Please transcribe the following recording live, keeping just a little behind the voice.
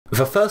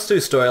The first two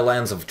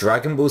storylines of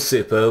Dragon Ball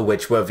Super,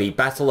 which were the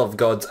Battle of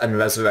Gods and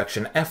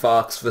Resurrection F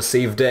arcs,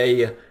 received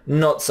a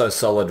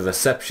not-so-solid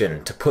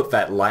reception, to put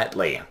that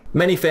lightly.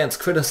 Many fans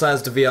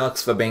criticized the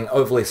arcs for being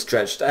overly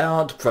stretched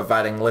out,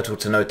 providing little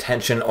to no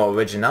tension or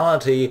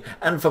originality,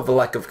 and for the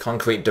lack of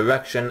concrete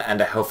direction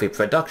and a healthy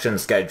production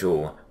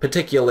schedule,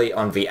 particularly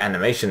on the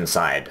animation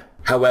side.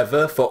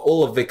 However, for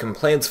all of the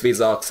complaints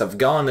these arcs have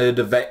garnered,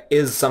 there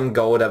is some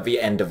gold at the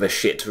end of a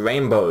shit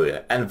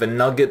rainbow, and the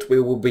nugget we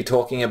will be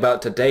talking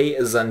about today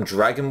is on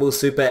Dragon Ball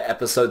Super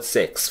Episode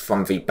 6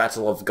 from the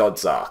Battle of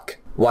Gods arc.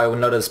 While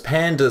not as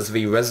panned as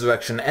the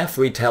Resurrection F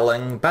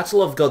retelling,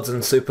 Battle of Gods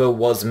and Super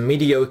was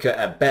mediocre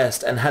at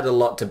best and had a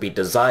lot to be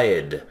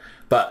desired.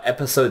 But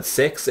Episode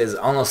 6 is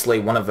honestly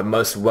one of the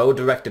most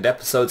well-directed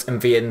episodes in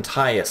the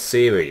entire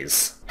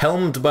series.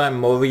 Helmed by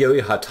Morio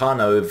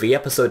Hatano, the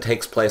episode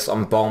takes place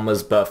on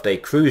Bulma's birthday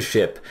cruise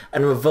ship,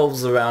 and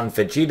revolves around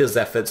Vegeta's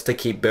efforts to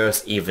keep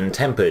Beerus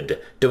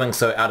even-tempered, doing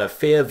so out of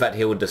fear that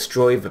he will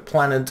destroy the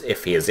planet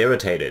if he is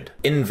irritated.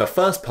 In the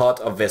first part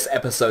of this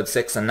Episode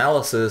 6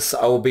 analysis,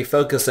 I will be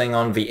focusing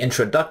on the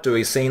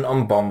introductory scene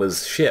on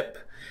Bulma's ship.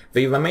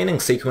 The remaining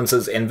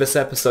sequences in this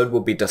episode will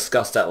be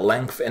discussed at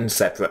length in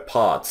separate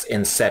parts,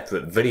 in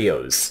separate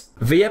videos.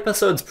 The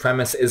episode's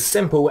premise is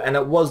simple and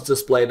it was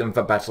displayed in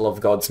the Battle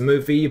of Gods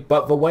movie,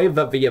 but the way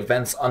that the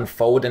events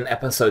unfold in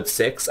Episode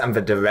 6 and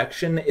the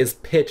direction is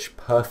pitch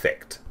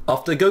perfect.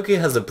 After Goku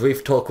has a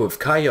brief talk with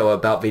Kaio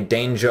about the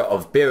danger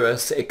of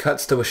Beerus, it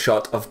cuts to a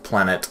shot of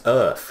planet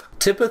Earth.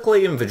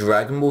 Typically in the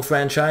Dragon Ball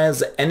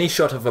franchise, any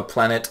shot of a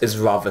planet is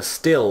rather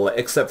still,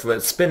 except for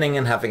it spinning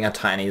and having a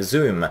tiny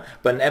zoom,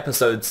 but in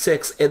Episode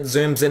 6 it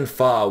zooms in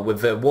far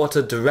with the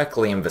water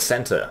directly in the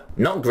center.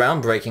 Not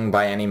groundbreaking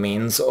by any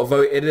means,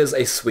 although it is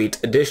a sweet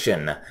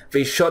addition.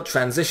 The shot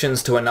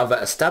transitions to another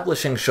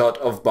establishing shot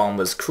of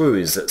Bulma's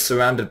cruise,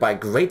 surrounded by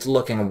great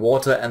looking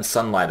water and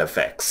sunlight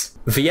effects.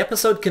 The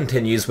episode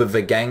continues with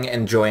the gang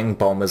enjoying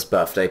Bulma's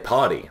birthday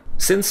party.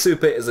 Since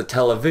Super is a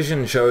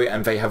television show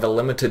and they have a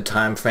limited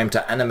time frame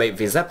to animate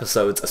these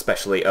episodes,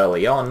 especially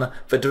early on,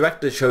 the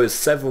director chose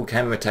several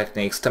camera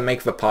techniques to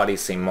make the party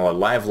seem more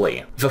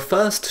lively. The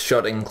first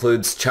shot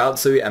includes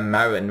Chaozu and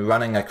Marin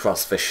running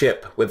across the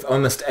ship, with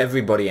almost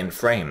everybody in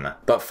frame,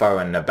 but far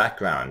in the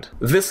background.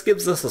 This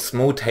gives us a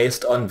small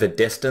taste on the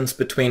distance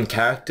between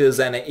characters,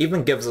 and it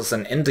even gives us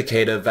an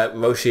indicator that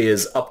Roshi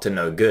is up to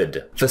no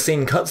good. The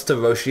scene cuts to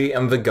Roshi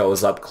and the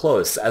girls up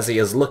close, as he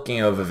is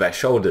looking over their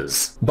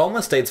shoulders.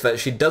 Bulma states that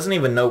she doesn't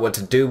even know what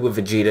to do with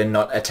Vegeta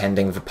not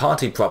attending the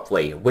party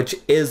properly, which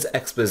is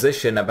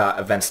exposition about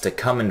events to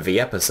come in the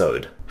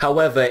episode.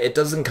 However, it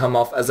doesn't come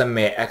off as a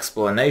mere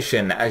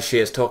explanation, as she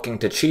is talking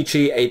to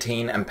Chi-Chi,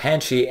 18, and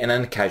Pan-Chi in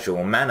a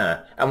casual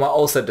manner, and we're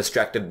also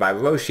distracted by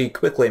Roshi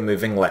quickly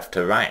moving left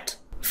to right.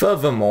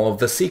 Furthermore,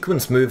 the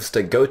sequence moves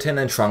to Goten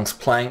and Trunks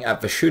playing at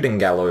the shooting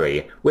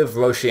gallery, with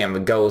Roshi and the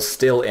girls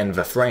still in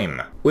the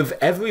frame. With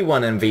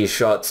everyone in these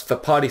shots, the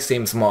party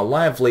seems more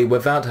lively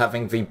without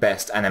having the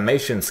best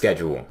animation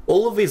schedule.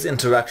 All of these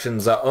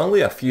interactions are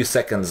only a few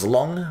seconds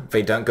long,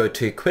 they don't go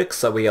too quick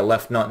so we are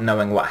left not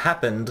knowing what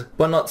happened,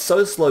 but not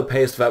so slow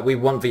paced that we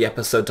want the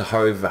episode to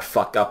hurry the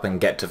fuck up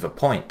and get to the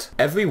point.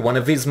 Every one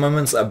of these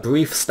moments are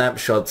brief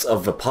snapshots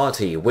of the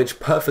party, which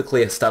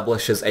perfectly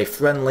establishes a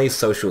friendly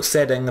social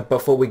setting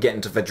before we get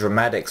into the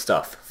dramatic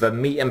stuff, the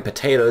meat and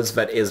potatoes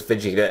that is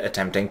Vegeta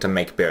attempting to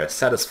make Beerus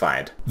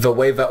satisfied. The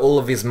way that all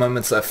of these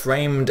moments are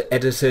framed,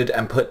 edited,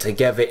 and put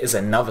together is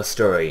another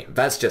story.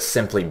 That's just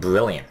simply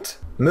brilliant.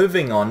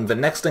 Moving on, the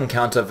next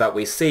encounter that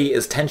we see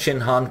is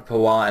Tenshinhan,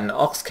 Puar, and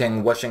Ox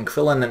King watching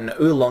Krillin and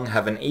Oolong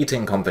have an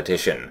eating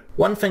competition.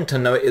 One thing to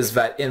note is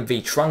that in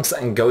the Trunks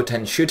and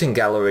Goten shooting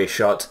gallery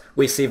shot,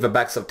 we see the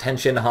backs of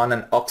Tenshinhan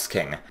and Ox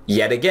King,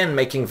 yet again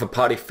making the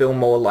party feel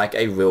more like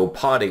a real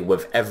party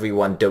with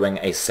everyone doing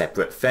a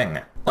separate thing.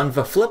 On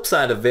the flip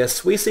side of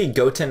this, we see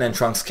Goten and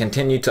Trunks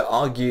continue to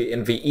argue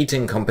in the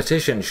eating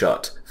competition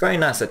shot. Very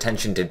nice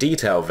attention to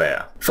detail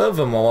there.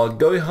 Furthermore,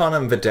 Gohan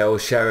and Videl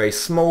share a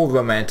small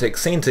romantic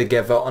scene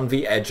together on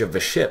the edge of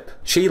the ship.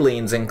 She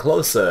leans in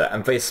closer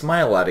and they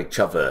smile at each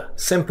other.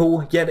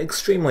 Simple, yet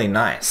extremely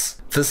nice.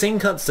 The scene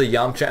cuts to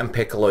Yamcha and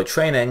Piccolo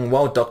training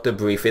while Dr.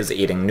 Brief is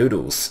eating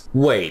noodles.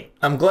 Wait,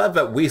 I'm glad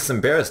that Whis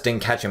and Beerus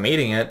didn't catch him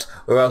eating it,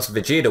 or else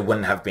Vegeta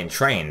wouldn't have been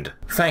trained.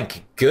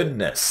 Thank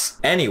goodness.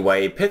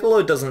 Anyway,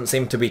 Piccolo doesn't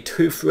seem to be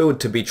too thrilled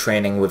to be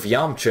training with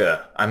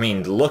Yamcha. I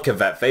mean, look at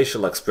that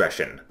facial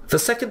expression. The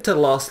second to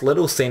last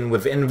little scene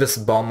within this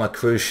Bulma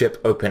cruise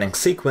ship opening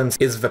sequence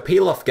is the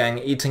Pilaf gang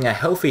eating a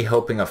healthy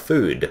helping of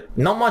food.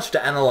 Not much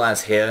to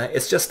analyze here,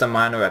 it's just a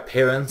minor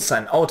appearance,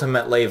 and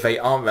ultimately they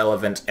aren't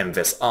relevant in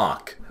this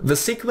arc. The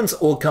sequence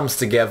all comes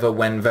together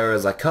when there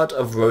is a cut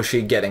of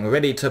Roshi getting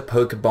ready to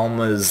poke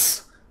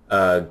Bulma's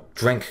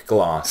drink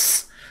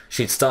glass.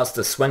 She starts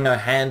to swing her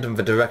hand in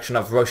the direction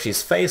of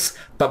Roshi's face,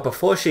 but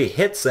before she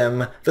hits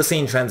him, the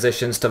scene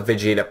transitions to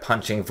Vegeta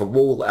punching the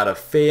wall out of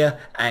fear,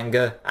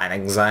 anger, and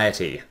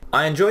anxiety.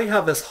 I enjoy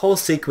how this whole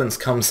sequence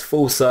comes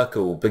full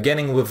circle,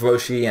 beginning with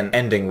Roshi and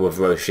ending with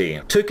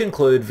Roshi. To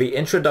conclude, the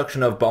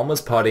introduction of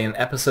Bulma's party in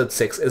episode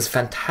 6 is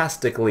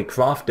fantastically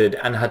crafted,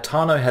 and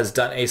Hatano has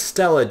done a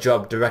stellar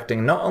job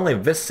directing not only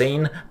this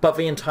scene, but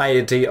the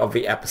entirety of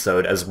the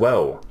episode as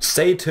well.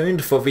 Stay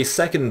tuned for the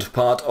second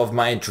part of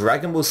my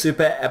Dragon Ball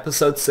Super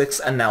episode 6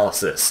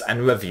 analysis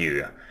and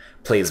review.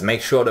 Please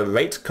make sure to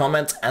rate,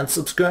 comment, and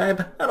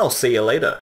subscribe, and I'll see you later.